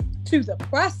committed to the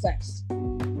process,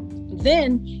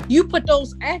 then you put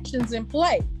those actions in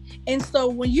play. And so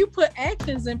when you put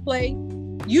actions in play,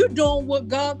 you doing what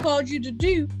God called you to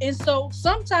do. And so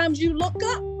sometimes you look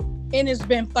up and it's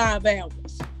been 5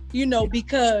 hours, you know,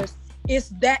 because it's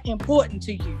that important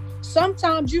to you.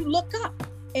 Sometimes you look up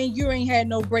and you ain't had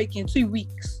no break in 2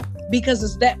 weeks, because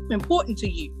it's that important to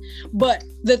you. But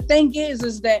the thing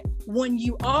is that when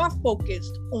you are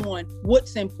focused on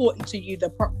what's important to you, the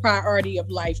priority of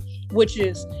life, which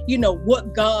is, you know,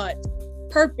 what God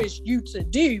purposed you to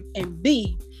do and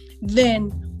be, then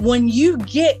when you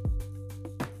get,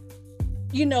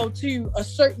 you know, to a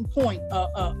certain point,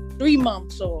 3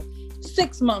 months or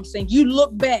 6 months, and you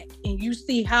look back and you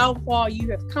see how far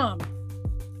you have come,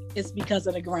 it's because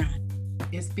of the grind.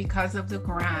 It's because of the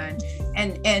grind.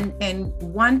 And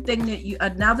one thing that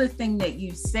another thing that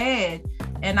you said,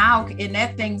 and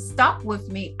that thing stuck with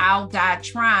me, I'll die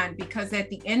trying, because at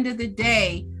the end of the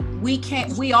day,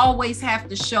 we always have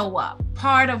to show up.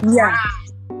 Part of grind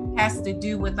has to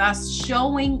do with us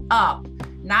showing up,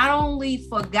 not only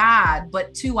for God,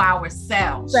 but to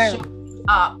ourselves, showing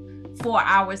up for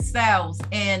ourselves.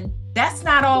 And that's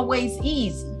not always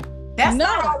easy. That's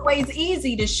not always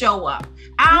easy to show up.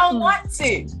 I don't want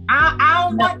to. I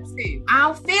don't want to. I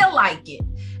don't feel like it.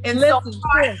 And listen,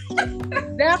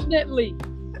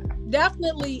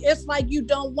 definitely, it's like you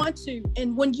don't want to.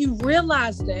 And when you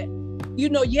realize that, you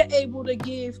know, you're able to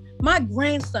give my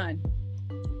grandson,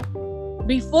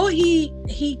 before he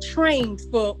trained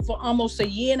for almost a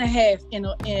year and a half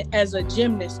as a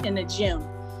gymnast in the gym,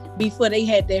 before they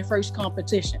had their first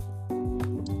competition.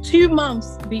 2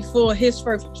 months before his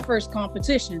first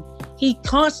competition, he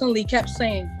constantly kept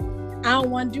saying, I don't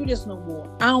want to do this no more.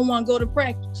 I don't want to go to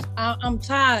practice. I'm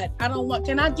tired.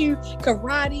 Can I do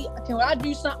karate? Can I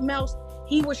do something else?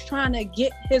 He was trying to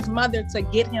get his mother to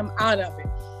get him out of it.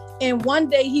 And one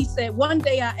day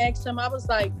I asked him, I was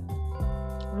like,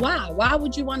 why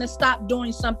would you want to stop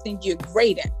doing something you're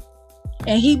great at?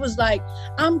 And he was like,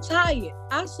 I'm tired.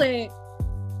 I said,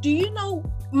 do you know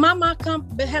Mama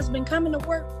has been coming to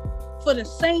work for the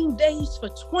same days for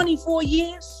 24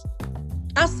 years?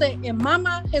 I said, and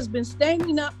Mama has been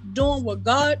standing up doing what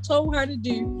God told her to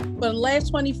do for the last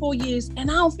 24 years,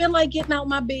 and I don't feel like getting out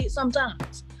my bed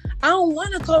sometimes. I don't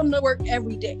want to come to work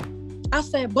every day. I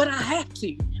said, but I have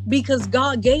to, because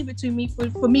God gave it to me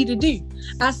for me to do.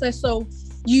 I said, so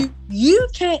you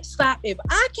can't stop. If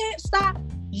I can't stop,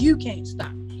 you can't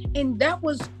stop. And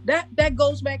that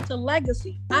goes back to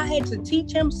legacy. I had to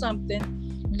teach him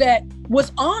something that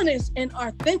was honest and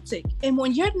authentic. And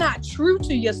when you're not true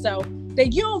to yourself,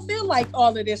 that you don't feel like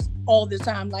all of this all the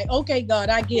time. Like, okay, God,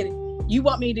 I get it. You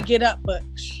want me to get up, but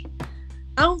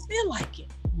I don't feel like it.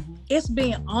 Mm-hmm. It's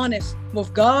being honest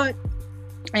with God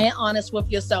and honest with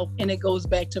yourself. And it goes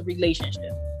back to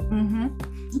relationship. Mm-hmm.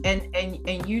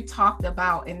 And you talked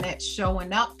about, and that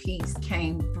showing up piece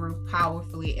came through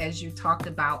powerfully as you talked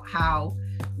about how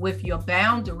with your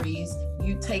boundaries,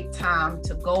 you take time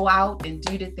to go out and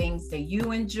do the things that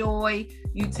you enjoy.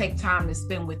 You take time to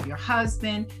spend with your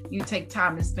husband. You take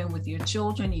time to spend with your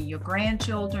children and your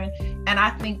grandchildren. And I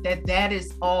think that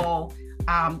is all,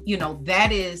 that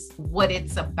is what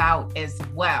it's about as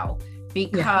well,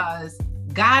 because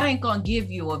God ain't going to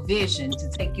give you a vision to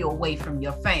take you away from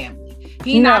your family.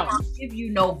 He not going to give you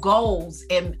no goals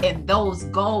and those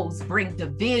goals bring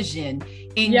division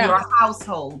in your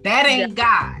household. That ain't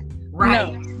God,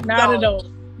 right? No, not at all.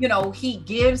 He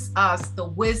gives us the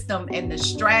wisdom and the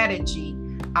strategy,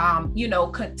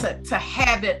 to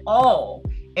have it all,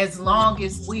 as long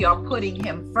as we are putting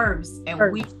him first and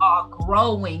we are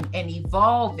growing and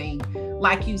evolving,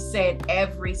 like you said,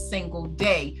 every single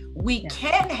day. We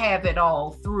can have it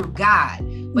all through God,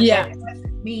 but that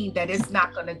doesn't mean that it's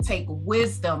not going to take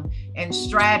wisdom and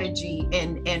strategy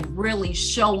and really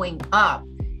showing up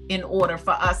in order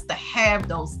for us to have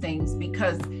those things,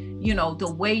 because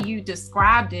the way you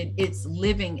described it, it's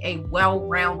living a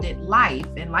well-rounded life.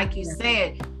 And like you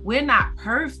said, we're not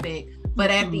perfect, but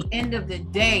at the end of the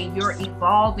day, you're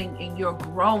evolving and you're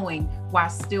growing while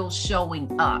still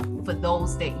showing up for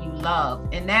those that you love.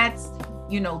 And that's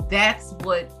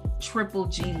what Triple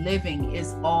G living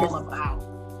is all about.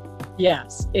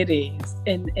 Yes, it is.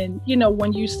 And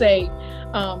when you say,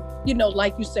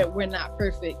 like you said, we're not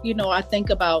perfect, I think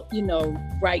about,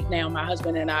 right now, my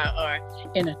husband and I are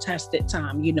in a tested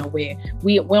time, where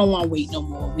we don't want to wait no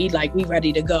more. We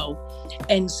ready to go.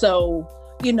 And so,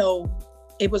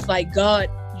 it was like God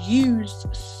used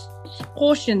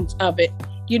portions of it,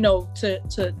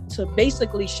 to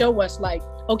basically show us like,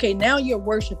 okay, now you're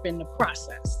worshiping the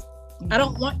process. I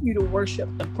don't want you to worship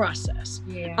the process.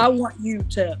 Yeah. I want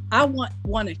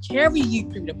to carry you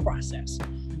through the process.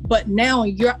 But now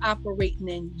you're operating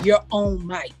in your own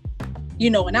might,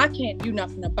 and I can't do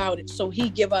nothing about it. So he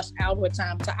give us our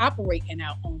time to operate in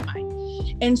our own might.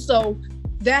 And so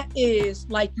that is,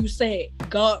 like you said,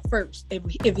 God first.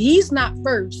 If he's not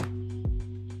first,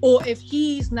 or if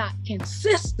he's not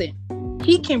consistent,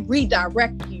 he can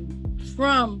redirect you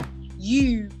from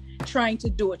you trying to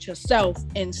do it yourself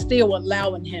and still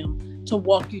allowing him to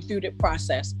walk you through the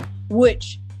process,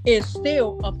 which is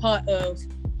still a part of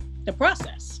the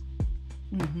process.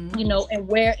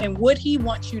 And what he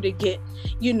wants you to get,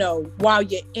 while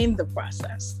you're in the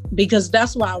process, because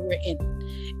that's why we're in it.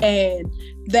 And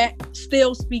that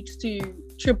still speaks to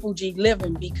Triple G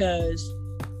living, because,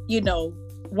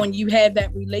 when you have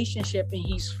that relationship and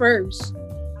he's first,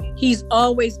 he's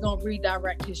always going to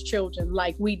redirect his children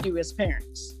like we do as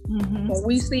parents. Mm-hmm. When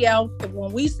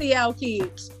we see our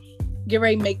kids get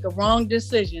ready to make a wrong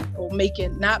decision or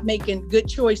not making good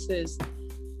choices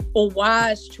or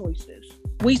wise choices,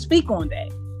 we speak on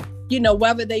that,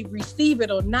 whether they receive it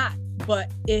or not.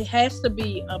 But it has to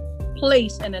be a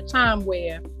place and a time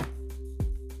where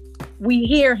we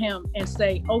hear him and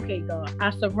say, okay, God,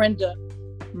 I surrender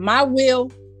my will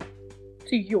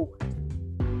to yours.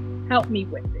 Help me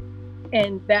with it.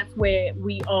 And that's where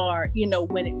we are,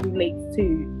 when it relates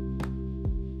to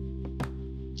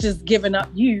just giving up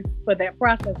you for that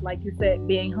process, like you said,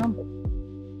 being humble.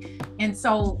 And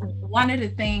so one of the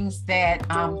things that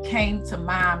came to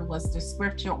mind was the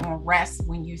scripture on rest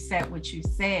when you said what you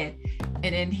said.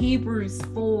 And in Hebrews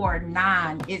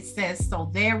 4:9, it says,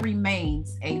 so there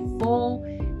remains a full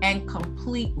and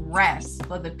complete rest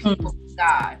for the people of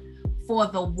God. For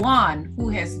the one who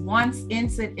has once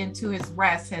entered into his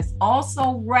rest has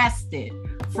also rested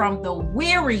from the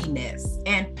weariness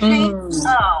and pain of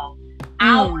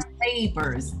our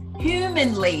labors,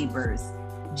 human labors,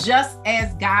 just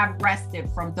as God rested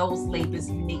from those labors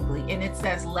uniquely. And it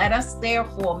says, let us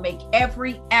therefore make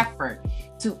every effort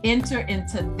to enter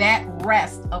into that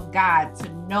rest of God, to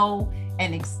know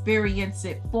and experience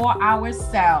it for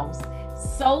ourselves,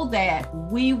 so that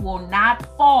we will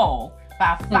not fall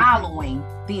by following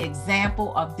the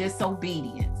example of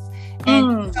disobedience.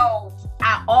 And so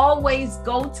I always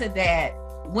go to that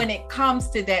when it comes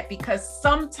to that, because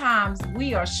sometimes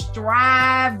we are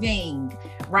striving,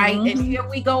 right? And here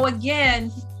we go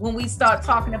again, when we start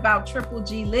talking about Triple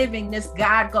G living, this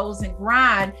God goes and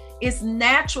grind, it's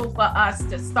natural for us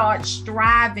to start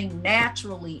striving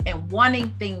naturally and wanting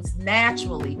things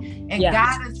naturally. And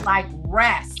God is like,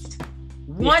 rest.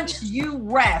 Once you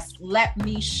rest, let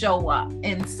me show up.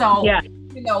 And so,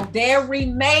 there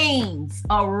remains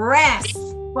a rest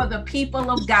for the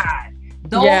people of God.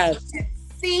 Those that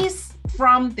cease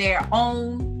from their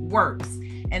own works.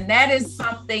 And that is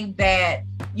something that,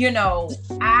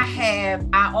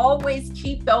 I always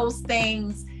keep those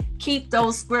things, keep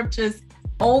those scriptures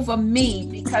over me,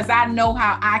 because I know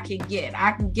how I can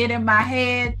get in my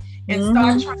head and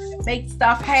start trying to make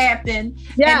stuff happen.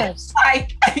 And it's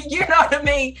like, you know what I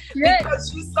mean?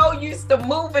 Because you're so used to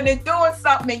moving and doing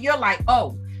something, and you're like,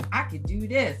 oh, I could do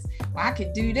this. I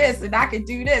could do this, and I could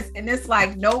do this. And it's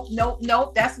like, nope.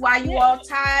 That's why you all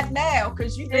tired now,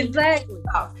 because you didn't do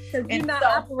stuff. Because you're not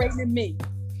operating in me.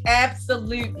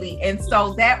 Absolutely. And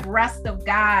so that rest of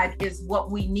God is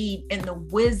what we need in the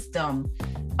wisdom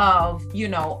of,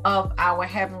 of our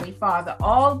Heavenly Father.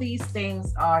 All these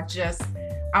things are just,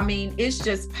 it's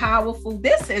just powerful.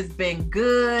 This has been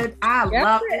good. I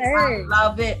love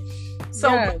it.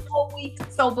 So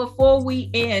before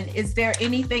we end, is there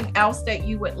anything else that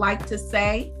you would like to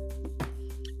say?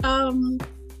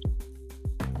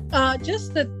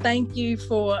 Just to thank you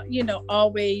for,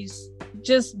 always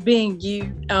just being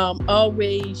you,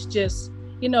 always just,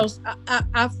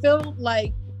 I feel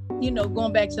like,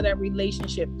 going back to that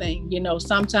relationship thing,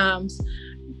 sometimes,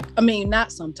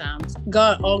 not sometimes,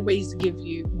 God always gives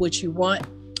you what you want.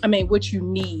 What you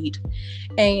need.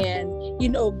 And,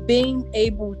 being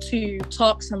able to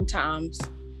talk sometimes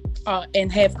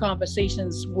and have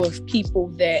conversations with people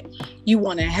that you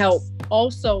want to help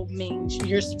also means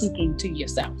you're speaking to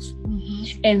yourself.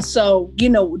 And so,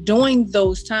 during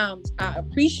those times, I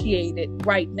appreciate it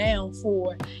right now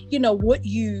for, what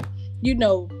you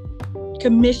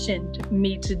commissioned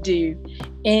me to do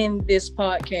in this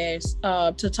podcast,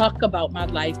 to talk about my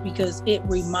life, because it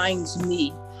reminds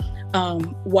me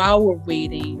while we're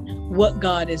waiting what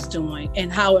God is doing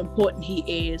and how important he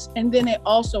is. And then it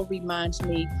also reminds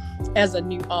me, as a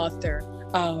new author,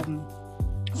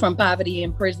 From Poverty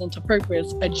and Prison to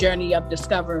Purpose, A Journey of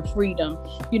Discovering Freedom,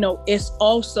 it's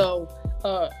also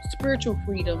spiritual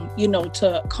freedom,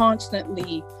 to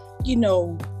constantly,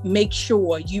 make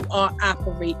sure you are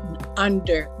operating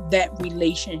under that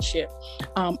relationship,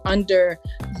 under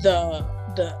the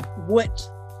what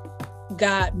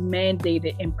God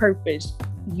mandated and purposed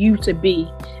you to be,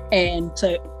 and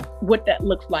to what that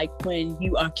looks like when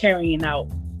you are carrying out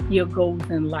your goals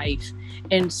in life.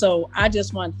 And so I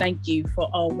just want to thank you for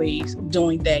always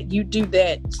doing that. You do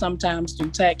that sometimes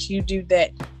through text, you do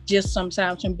that just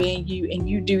sometimes from being you, and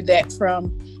you do that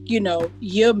from,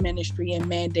 your ministry and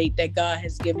mandate that God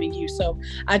has given you. So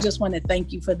I just want to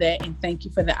thank you for that, and thank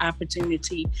you for the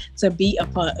opportunity to be a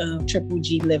part of Triple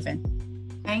G Living.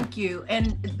 Thank you.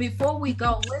 And before we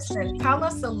go, listen, tell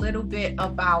us a little bit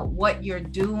about what you're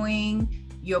doing,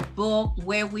 your book,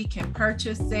 where we can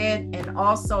purchase it, and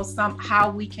also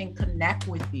how we can connect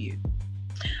with you.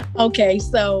 Okay,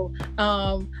 so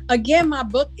again, my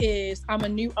book is, I'm a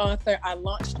new author. I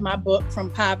launched my book,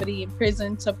 From Poverty and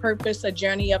Prison to Purpose, A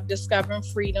Journey of Discovering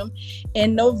Freedom,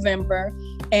 in November.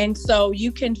 And so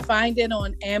you can find it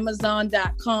on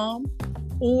Amazon.com,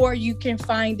 or you can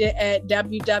find it at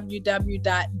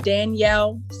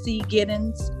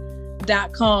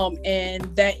www.danielleCgiddens.com.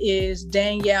 And that is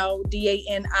Danielle,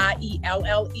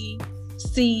 Danielle,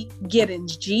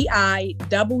 Giddins,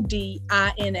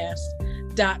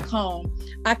 GIDDINS.com.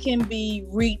 I can be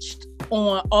reached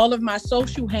on all of my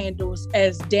social handles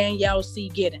as Danielle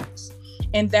C. Giddins,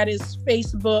 and that is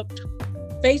Facebook,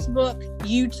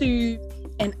 YouTube,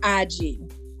 and IG.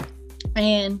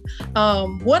 And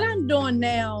what I'm doing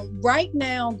now, right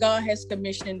now, God has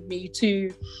commissioned me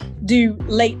to do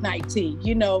late night tea.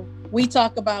 You know, we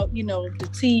talk about, you know, the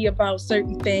tea about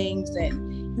certain things,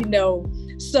 and, you know,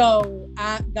 so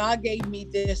God gave me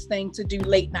this thing to do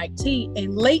late night tea.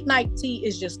 And late night tea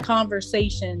is just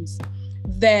conversations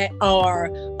that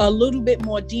are a little bit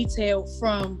more detailed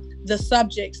from the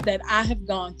subjects that I have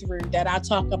gone through, that I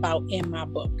talk about in my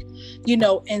book, you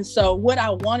know. And so what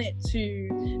I wanted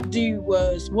to do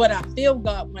was, what I feel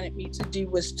God wanted me to do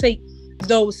was take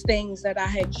those things that I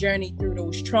had journeyed through,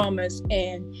 those traumas,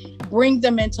 and bring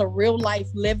them into real life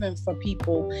living for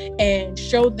people, and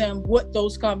show them what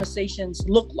those conversations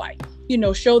look like, you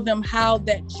know, show them how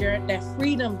that journey, that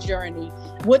freedom journey,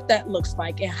 what that looks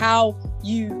like, and how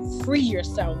you free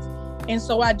yourself. And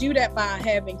so I do that by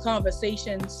having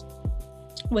conversations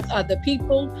with other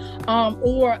people,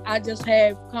 or I just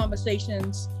have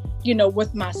conversations, you know,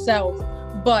 with myself.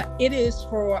 But it is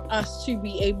for us to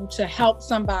be able to help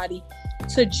somebody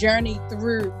to journey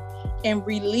through and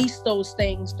release those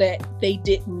things that they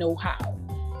didn't know how.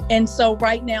 And so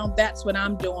right now, that's what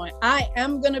I'm doing. I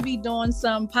am going to be doing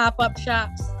some pop-up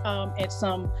shops at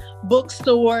some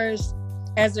bookstores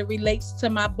as it relates to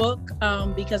my book,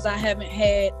 because I haven't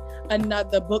had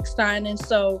another book signing.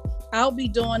 So I'll be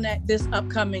doing that this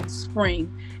upcoming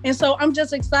spring. And so I'm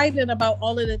just excited about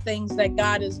all of the things that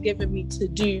God has given me to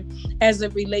do as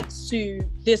it relates to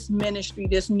this ministry,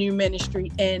 this new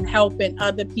ministry, and helping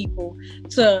other people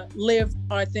to live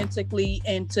authentically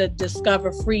and to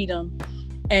discover freedom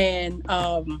and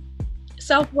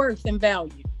self-worth and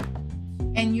value.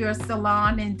 And your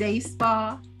salon and day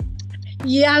spa?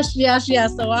 Yes.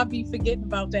 So I'll be forgetting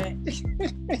about that.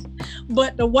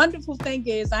 But the wonderful thing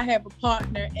is I have a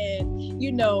partner, and,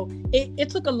 you know, it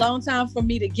took a long time for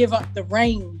me to give up the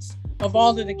reins of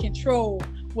all of the control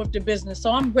with the business.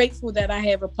 So I'm grateful that I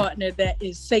have a partner that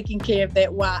is taking care of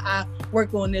that while I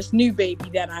work on this new baby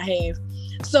that I have.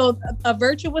 So A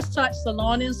Virtuous Touch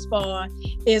Salon and Spa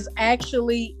is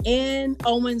actually in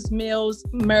Owings Mills,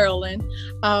 Maryland.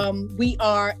 We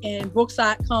are in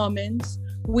Brookside Commons.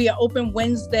 We are open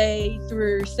Wednesday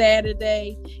through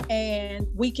Saturday, and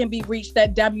we can be reached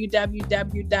at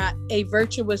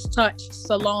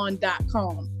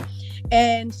www.avirtuoustouchsalon.com.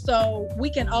 And so we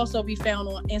can also be found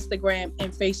on Instagram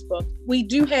and Facebook. We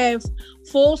do have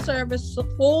full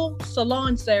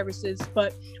salon services,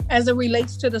 but as it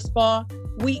relates to the spa,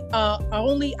 we are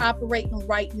only operating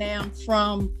right now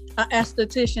from an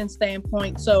esthetician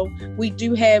standpoint. So we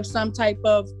do have some type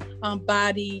of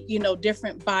body, you know,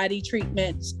 different body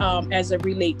treatments as it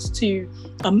relates to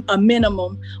a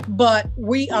minimum, but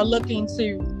we are looking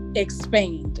to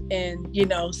expand. And, you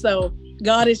know, so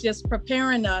God is just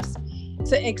preparing us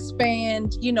to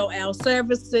expand, you know, our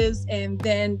services, and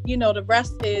then, you know, the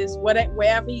rest is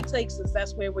wherever He takes us,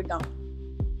 that's where we're going.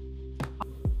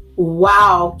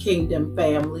 Wow, Kingdom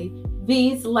family.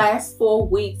 These last 4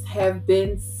 weeks have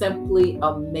been simply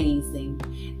amazing.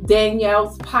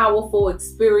 Danielle's powerful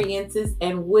experiences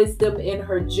and wisdom in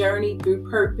her journey through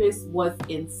purpose was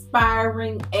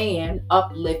inspiring and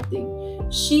uplifting.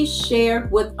 She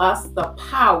shared with us the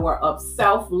power of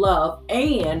self-love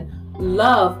and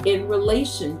love in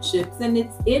relationships and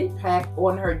its impact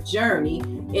on her journey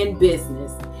in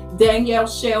business. Danielle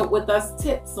shared with us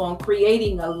tips on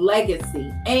creating a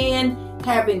legacy and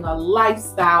having a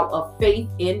lifestyle of faith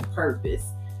in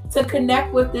purpose. To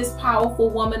connect with this powerful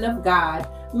woman of God,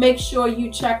 make sure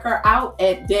you check her out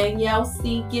at Danielle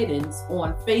C. Giddins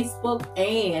on Facebook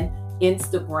and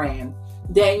Instagram.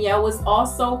 Danielle is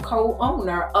also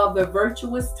co-owner of the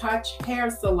Virtuous Touch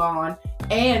Hair Salon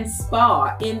and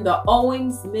Spa in the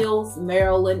Owings Mills,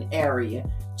 Maryland area.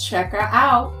 Check her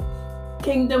out.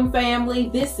 Kingdom family,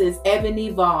 this is Ebony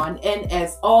Vaughn, and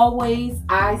as always,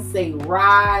 I say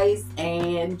rise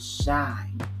and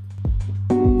shine.